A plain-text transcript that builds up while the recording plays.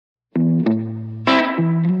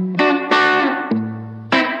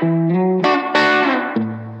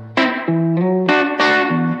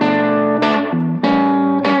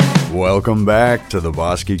Welcome back to the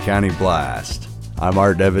Bosque County Blast. I'm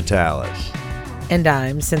Art DeVitalis. And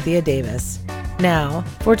I'm Cynthia Davis. Now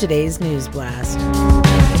for today's News Blast.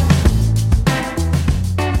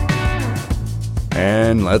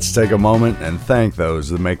 And let's take a moment and thank those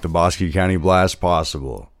that make the Bosque County Blast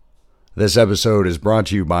possible. This episode is brought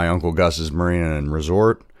to you by Uncle Gus's Marina and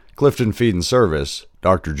Resort, Clifton Feed and Service,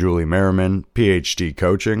 Dr. Julie Merriman, PhD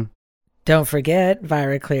Coaching. Don't forget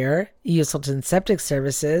ViraClear, Uselton Septic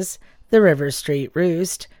Services, the River Street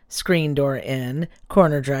Roost, Screen Door Inn,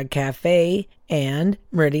 Corner Drug Cafe, and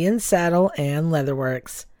Meridian Saddle and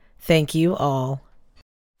Leatherworks. Thank you all.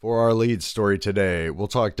 For our lead story today, we'll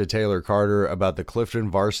talk to Taylor Carter about the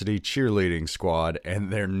Clifton Varsity Cheerleading Squad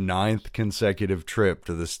and their 9th consecutive trip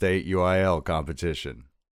to the state UIL competition.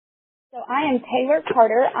 So I am Taylor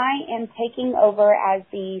Carter. I am taking over as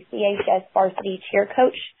the CHS Varsity Cheer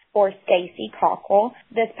Coach for Stacy Cockrell.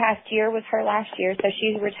 This past year was her last year, so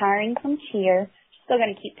she's retiring from cheer. She's still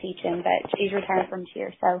going to keep teaching, but she's retiring from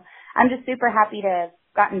cheer. So I'm just super happy to have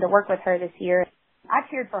gotten to work with her this year. I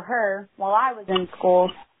cheered for her while I was in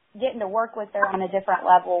school. Getting to work with her on a different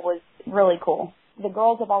level was really cool. The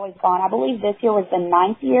girls have always gone. I believe this year was the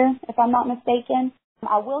 9th year, if I'm not mistaken.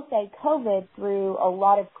 I will say COVID threw a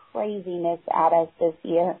lot of craziness at us this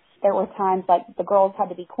year. There were times like the girls had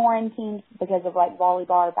to be quarantined because of like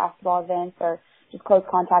volleyball or basketball events or just close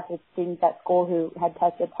contact with students at school who had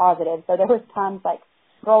tested positive. So there was times like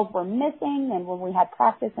girls were missing, and when we had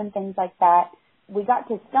practice and things like that, we got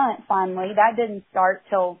to stunt finally. That didn't start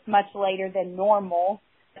till much later than normal.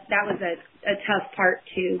 That was a tough part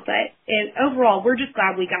too, but overall we're just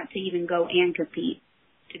glad we got to even go and compete,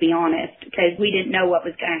 to be honest, because we didn't know what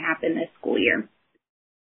was going to happen this school year.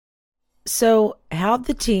 So, how'd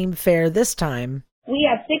the team fare this time? We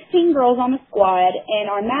have 16 girls on the squad, and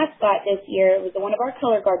our mascot this year was one of our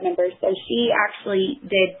color guard members. So she actually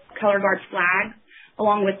did color guard flags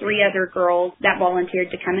along with 3 other girls that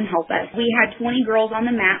volunteered to come and help us. We had 20 girls on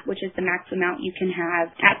the mat, which is the max amount you can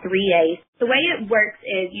have at 3As. The way it works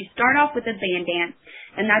is you start off with a band dance,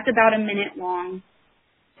 and that's about a minute long.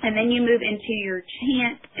 And then you move into your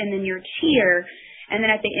chant and then your cheer, and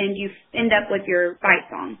then at the end you end up with your fight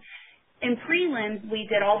song. In prelims, we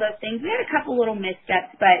did all those things. We had a couple little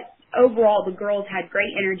missteps, but overall the girls had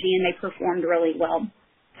great energy and they performed really well.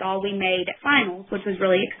 So we made finals, which was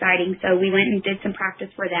really exciting. So we went and did some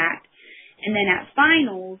practice for that. And then at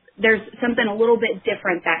finals, there's something a little bit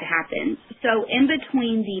different that happens. So in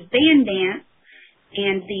between the band dance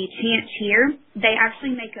and the chant cheer, they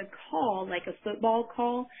actually make a call, like a football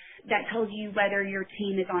call, that tells you whether your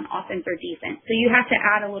team is on offense or defense. So you have to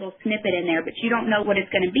add a little snippet in there, but you don't know what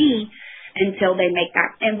it's going to be until they make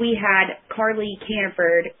that. And we had Carly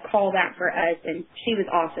Canford call that for us, and she was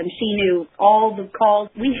awesome. She knew all the calls.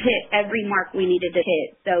 We hit every mark we needed to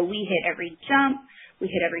hit. So we hit every jump. We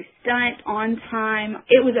hit every stunt on time.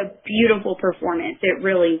 It was a beautiful performance. It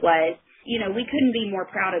really was. You know, we couldn't be more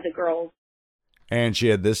proud of the girls. And she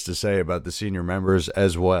had this to say about the senior members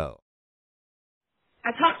as well.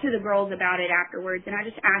 I talked to the girls about it afterwards, and I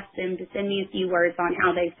just asked them to send me a few words on how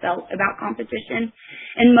they felt about competition.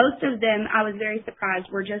 And most of them, I was very surprised,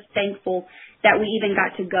 were just thankful that we even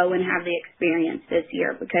got to go and have the experience this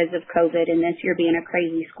year because of COVID and this year being a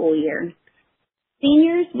crazy school year.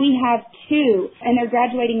 Seniors, we have 2, and they're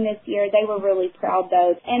graduating this year. They were really proud,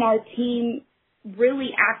 though. And our team really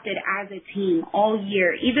acted as a team all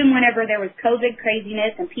year. Even whenever there was COVID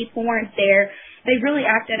craziness and people weren't there, they really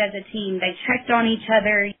acted as a team. They checked on each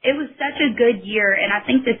other. It was such a good year, and I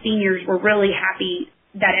think the seniors were really happy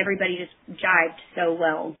that everybody just jived so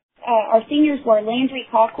well. Our seniors were Landry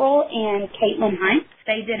Cockrell and Caitlin Hunt.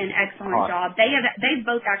 They did an excellent job. They've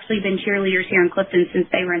both actually been cheerleaders here in Clifton since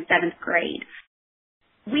they were in 7th grade.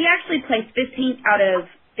 We actually placed 15th out of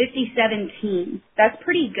 57 teams. That's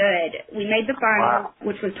pretty good. We made the final,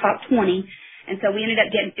 which was top 20, and so we ended up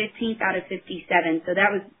getting 15th out of 57. So that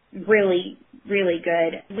was really, really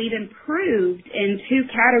good. We've improved in 2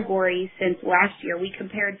 categories since last year. We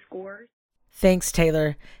compared scores. Thanks,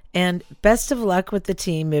 Taylor, and best of luck with the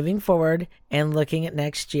team moving forward and looking at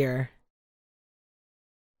next year.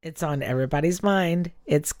 It's on everybody's mind.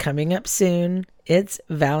 It's coming up soon. It's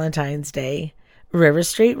Valentine's Day. River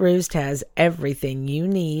Street Roost has everything you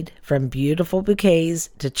need, from beautiful bouquets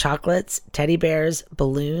to chocolates, teddy bears,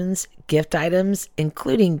 balloons, gift items,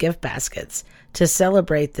 including gift baskets, to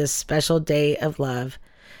celebrate this special day of love.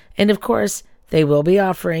 And of course, they will be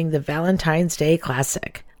offering the Valentine's Day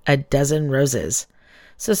Classic, a dozen roses.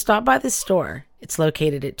 So stop by the store. It's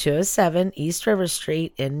located at 207 East River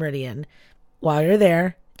Street in Meridian. While you're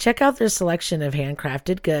there, check out their selection of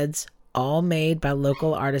handcrafted goods, all made by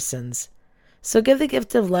local artisans. So give the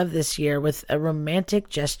gift of love this year with a romantic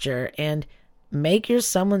gesture and make your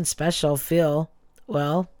someone special feel,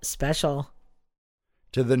 well, special.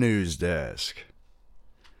 To the news desk.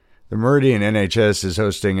 The Meridian NHS is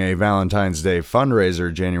hosting a Valentine's Day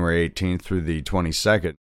fundraiser January 18th through the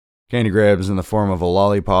 22nd. Candy grabs in the form of a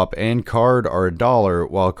lollipop and card are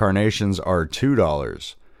 $1, while carnations are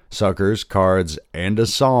 $2. Suckers, cards, and a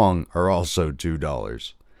song are also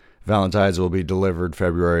 $2. Valentines will be delivered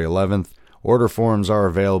February 11th. Order forms are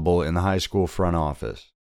available in the high school front office.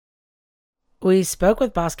 We spoke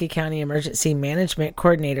with Bosque County Emergency Management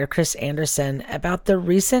Coordinator Chris Anderson about the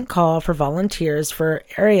recent call for volunteers for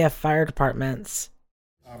area fire departments.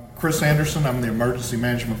 I'm Chris Anderson. I'm the Emergency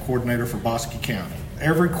Management Coordinator for Bosque County.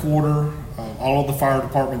 Every quarter, all of the fire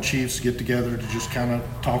department chiefs get together to just kind of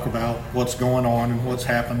talk about what's going on and what's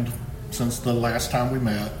happened since the last time we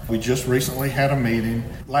met. We just recently had a meeting.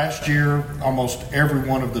 Last year, almost every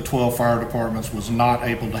one of the 12 fire departments was not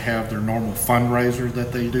able to have their normal fundraiser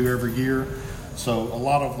that they do every year. So a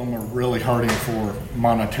lot of them are really hurting for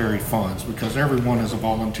monetary funds because everyone is a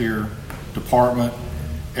volunteer department.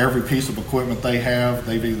 Every piece of equipment they have,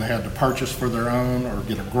 they've either had to purchase for their own or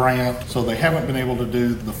get a grant. So they haven't been able to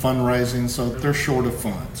do the fundraising, so they're short of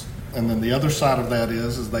funds. And then the other side of that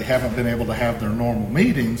is they haven't been able to have their normal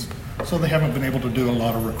meetings, so they haven't been able to do a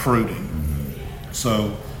lot of recruiting.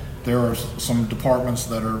 So there are some departments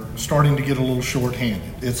that are starting to get a little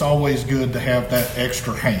short-handed. It's always good to have that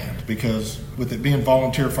extra hand because with it being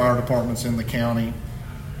volunteer fire departments in the county,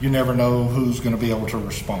 you never know who's going to be able to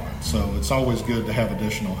respond. So it's always good to have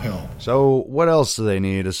additional help. So what else do they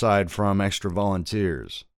need aside from extra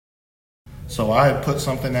volunteers? So I had put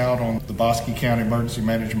something out on the Bosque County Emergency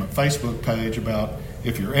Management Facebook page about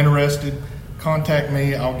if you're interested, contact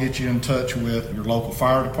me. I'll get you in touch with your local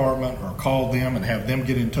fire department or call them and have them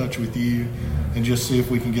get in touch with you and just see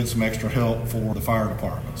if we can get some extra help for the fire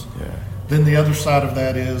departments. Yeah. Then the other side of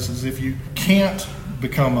that is if you can't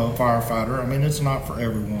become a firefighter, I mean, it's not for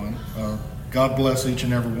everyone. God bless each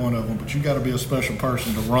and every one of them, but you got to be a special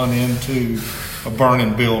person to run into a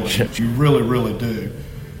burning building. You really, really do.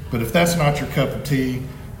 But if that's not your cup of tea,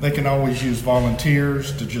 they can always use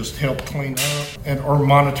volunteers to just help clean up or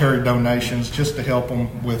monetary donations just to help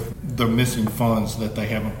them with the missing funds that they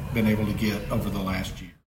haven't been able to get over the last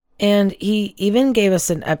year. And he even gave us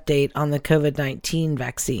an update on the COVID-19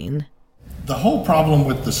 vaccine. The whole problem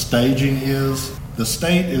with the staging is the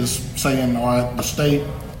state is saying, all right, the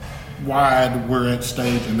state-wide we're at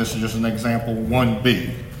stage, and this is just an example,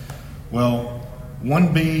 1B. Well,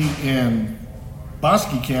 1B in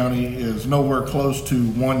Bosque County is nowhere close to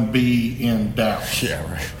 1B in Dallas. Yeah,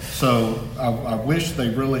 right. So I wish they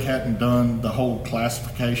really hadn't done the whole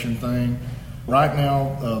classification thing. Right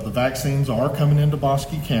now, the vaccines are coming into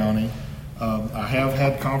Bosque County. I have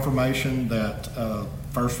had confirmation that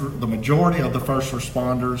the majority of the first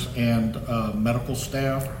responders and medical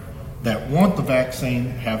staff that want the vaccine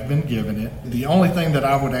have been given it. The only thing that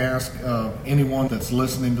I would ask anyone that's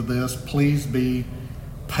listening to this, please be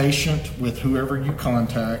patient with whoever you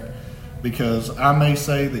contact, because I may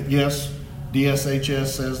say that yes, DSHS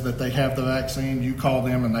says that they have the vaccine, you call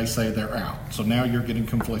them and they say they're out. So now you're getting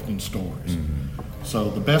conflicting stories. Mm-hmm. So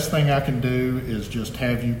the best thing I can do is just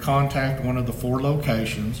have you contact one of the 4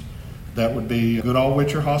 locations. That would be Goodall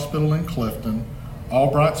Witcher Hospital in Clifton,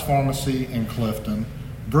 Albright's Pharmacy in Clifton,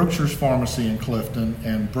 Brookshire's Pharmacy in Clifton,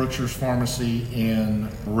 and Brookshire's Pharmacy in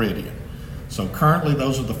Meridian. So currently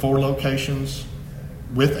those are the 4 locations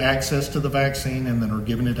with access to the vaccine and then are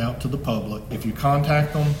giving it out to the public. If you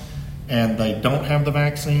contact them and they don't have the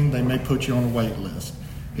vaccine, they may put you on a wait list.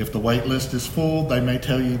 If the wait list is full, they may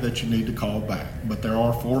tell you that you need to call back. But there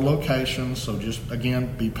are 4 locations, so just,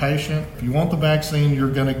 again, be patient. If you want the vaccine,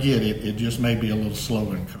 you're going to get it. It just may be a little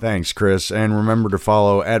slow in coming. Thanks, Chris. And remember to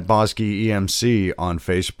follow @Bosque EMC on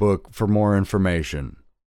Facebook for more information.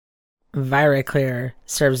 ViraClear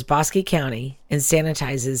serves Bosque County and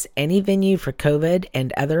sanitizes any venue for COVID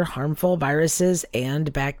and other harmful viruses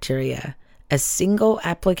and bacteria. A single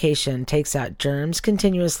application takes out germs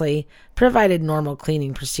continuously, provided normal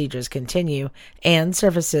cleaning procedures continue and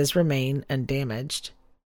surfaces remain undamaged.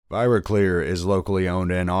 ViraClear is locally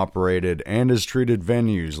owned and operated and has treated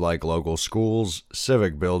venues like local schools,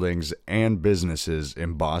 civic buildings, and businesses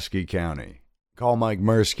in Bosque County. Call Mike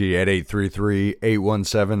Mursky at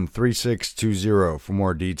 833-817-3620 for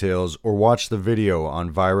more details or watch the video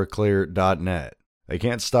on viraclear.net. They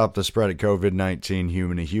can't stop the spread of COVID-19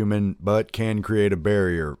 human to human, but can create a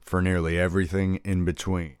barrier for nearly everything in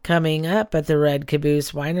between. Coming up at the Red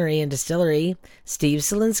Caboose Winery and Distillery, Steve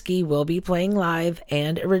Zielinski will be playing live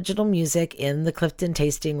and original music in the Clifton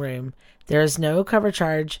Tasting Room. There is no cover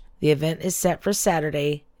charge. The event is set for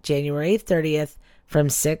Saturday, January 30th from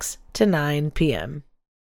 6 to 9 p.m.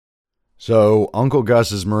 So, Uncle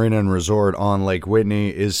Gus's Marina and Resort on Lake Whitney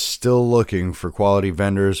is still looking for quality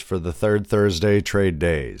vendors for the third Thursday trade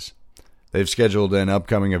days. They've scheduled an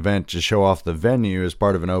upcoming event to show off the venue as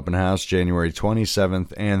part of an open house January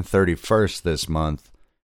 27th and 31st this month.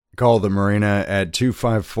 Call the Marina at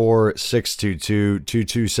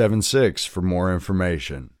 254-622-2276 for more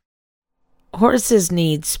information. Horses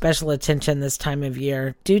need special attention this time of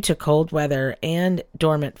year due to cold weather and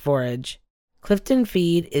dormant forage. Clifton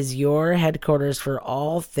Feed is your headquarters for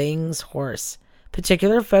all things horse.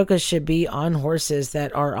 Particular focus should be on horses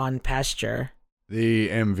that are on pasture. The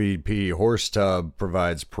MVP Horse Tub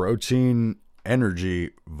provides protein, energy,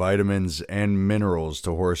 vitamins, and minerals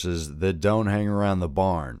to horses that don't hang around the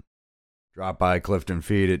barn. Drop by Clifton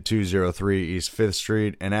Feed at 203 East 5th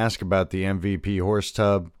Street and ask about the MVP Horse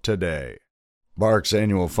Tub today. Bark's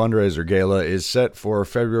annual fundraiser gala is set for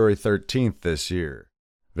February 13th this year.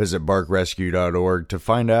 Visit barkrescue.org to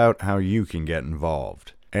find out how you can get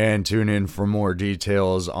involved. And tune in for more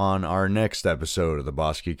details on our next episode of the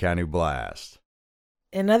Bosque County Blast.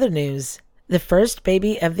 In other news, the first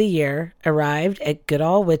baby of the year arrived at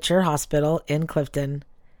Goodall Witcher Hospital in Clifton.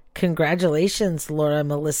 Congratulations, Laura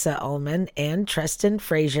Melissa Ullman and Treston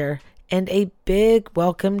Frazier, and a big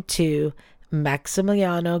welcome to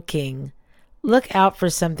Maximiliano King. Look out for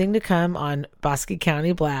something to come on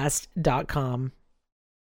BosqueCountyBlast.com.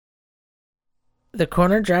 The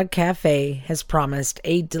Corner Drug Cafe has promised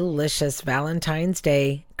a delicious Valentine's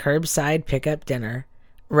Day curbside pickup dinner.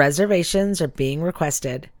 Reservations are being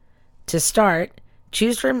requested. To start,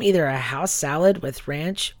 choose from either a house salad with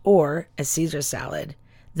ranch or a Caesar salad.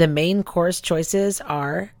 The main course choices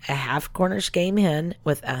are a half Cornish game hen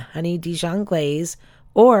with a honey Dijon glaze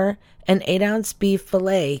or an 8-ounce beef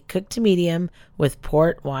fillet cooked to medium with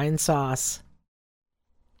port wine sauce.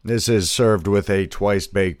 This is served with a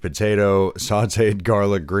twice-baked potato, sautéed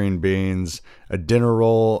garlic green beans, a dinner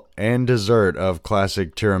roll, and dessert of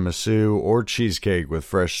classic tiramisu or cheesecake with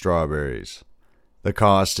fresh strawberries. The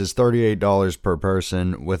cost is $38 per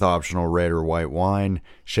person with optional red or white wine,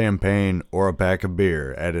 champagne, or a pack of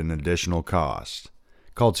beer at an additional cost.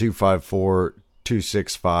 Call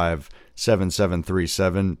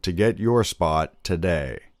 254-265-7737 to get your spot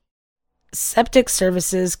today. Septic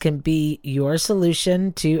services can be your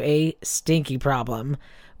solution to a stinky problem.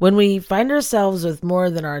 When we find ourselves with more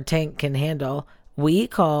than our tank can handle, we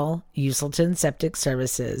call Uselton Septic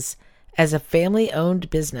Services. As a family-owned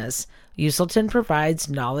business, Uselton provides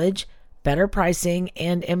knowledge, better pricing,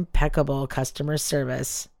 and impeccable customer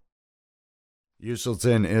service.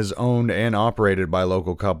 Uselton is owned and operated by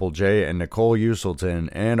local couple Jay and Nicole Uselton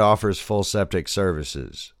and offers full septic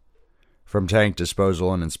services. From tank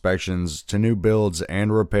disposal and inspections to new builds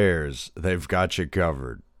and repairs, they've got you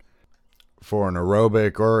covered. For an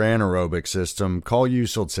aerobic or anaerobic system, call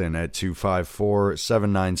Uselton at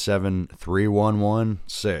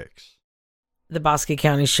 254-797-3116. The Bosque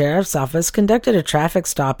County Sheriff's Office conducted a traffic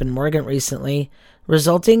stop in Morgan recently,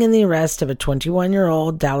 resulting in the arrest of a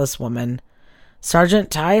 21-year-old Dallas woman. Sergeant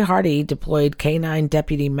Ty Hardy deployed K-9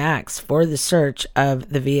 Deputy Max for the search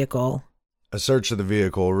of the vehicle. A search of the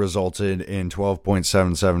vehicle resulted in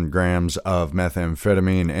 12.77 grams of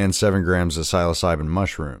methamphetamine and 7 grams of psilocybin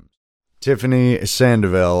mushrooms. Tiffany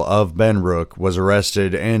Sandoval of Benbrook was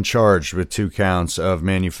arrested and charged with 2 counts of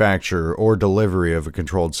manufacture or delivery of a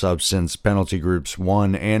controlled substance, penalty groups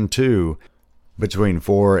 1 and 2, between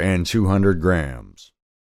 4 and 200 grams.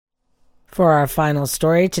 For our final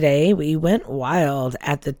story today, we went wild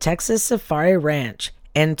at the Texas Safari Ranch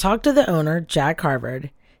and talked to the owner, Jack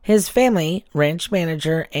Harvard, his family, ranch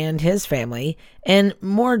manager, and his family, and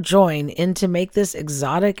more join in to make this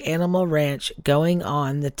exotic animal ranch going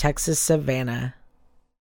on the Texas savannah.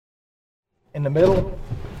 In the middle,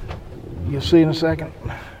 you'll see in a second,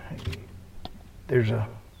 there's that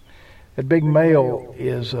big male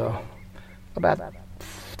is about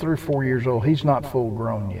 3 or 4 years old. He's not full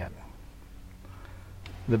grown yet.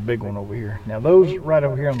 The big one over here. Now those right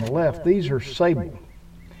over here on the left, these are sable.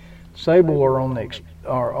 Sable are on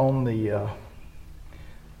the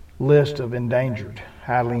list of endangered,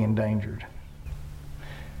 highly endangered,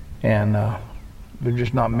 and there's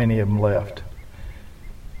just not many of them left.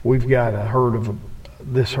 We've got a herd of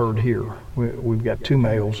this herd here. We've got 2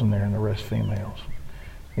 males in there and the rest females.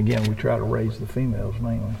 Again, we try to raise the females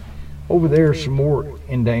mainly. Over there, some more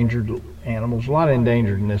endangered animals. A lot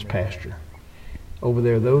endangered in this pasture. Over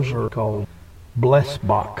there, those are called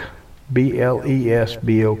blesbok.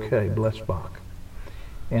 B-L-E-S-B-O-K, blesbok.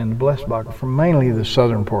 And the blesbok are from mainly the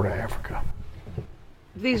southern part of Africa.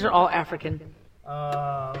 These are all African.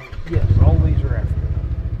 Yes, all these are African.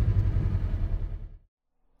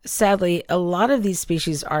 Sadly, a lot of these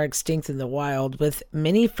species are extinct in the wild, with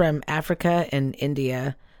many from Africa and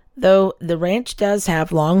India, though the ranch does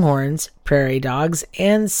have longhorns, prairie dogs,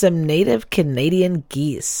 and some native Canadian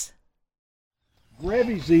geese.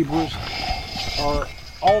 Grevy zebras are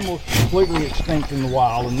almost completely extinct in the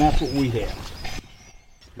wild, and that's what we have.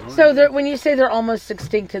 So when you say they're almost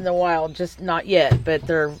extinct in the wild, just not yet, but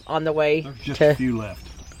they're on the way. There's just a few left.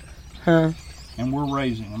 Huh. And we're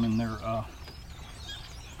raising them, and they're,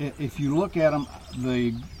 if you look at them,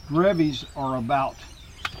 the grevies are about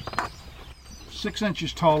 6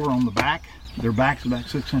 inches taller on the back. Their back's about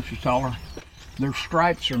 6 inches taller. Their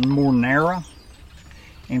stripes are more narrow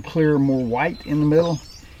and clear, more white in the middle,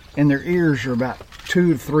 and their ears are about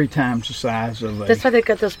 2 to 3 times the size of a... That's why they've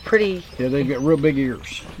got those pretty... Yeah, they've got real big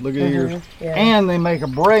ears. Look at the ears. Yeah. And they make a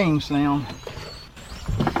braying sound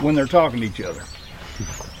when they're talking to each other.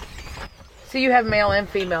 So you have male and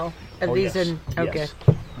female of these yes. in... Okay. Yes.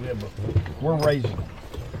 Yeah, but we're raising them.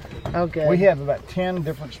 Okay. We have about 10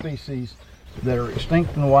 different species that are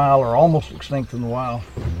extinct in the wild or almost extinct in the wild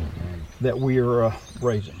that we are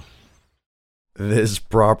raising. This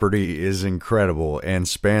property is incredible and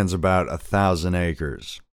spans about 1,000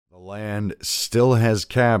 acres. The land still has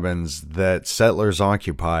cabins that settlers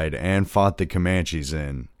occupied and fought the Comanches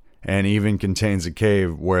in, and even contains a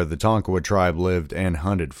cave where the Tonkawa tribe lived and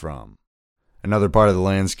hunted from. Another part of the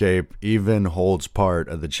landscape even holds part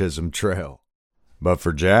of the Chisholm Trail. But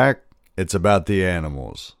for Jack, it's about the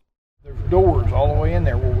animals. There's doors all the way in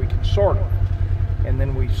there where we can sort them. And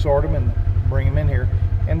then we sort them and bring them in here.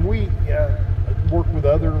 And we work with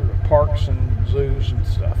other parks and zoos and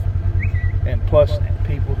stuff. And plus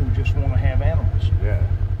people who just want to have animals. Yeah.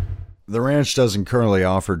 The ranch doesn't currently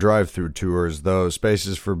offer drive-through tours, though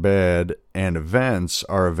spaces for bed and events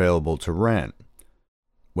are available to rent.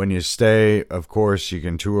 When you stay, of course, you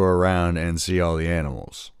can tour around and see all the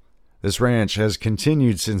animals. This ranch has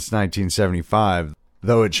continued since 1975,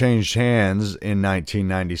 though it changed hands in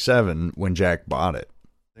 1997 when Jack bought it.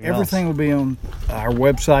 Everything will be on our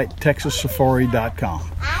website,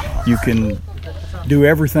 texassafari.com. You can do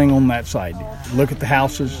everything on that site. Look at the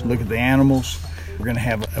houses, look at the animals. We're going to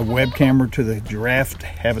have a web camera to the giraffe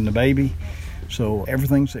having the baby, so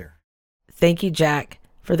everything's there. Thank you, Jack,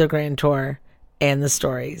 for the grand tour and the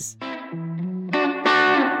stories.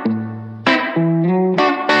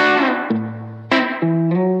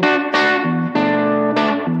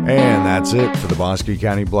 And that's it for the Bosque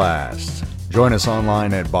County Blast. Join us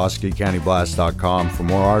online at bosquecountyblast.com for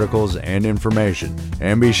more articles and information.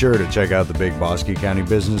 And be sure to check out the Big Bosque County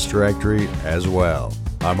Business Directory as well.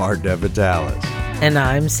 I'm Art DeVitalis. And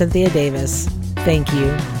I'm Cynthia Davis. Thank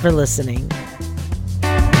you for listening.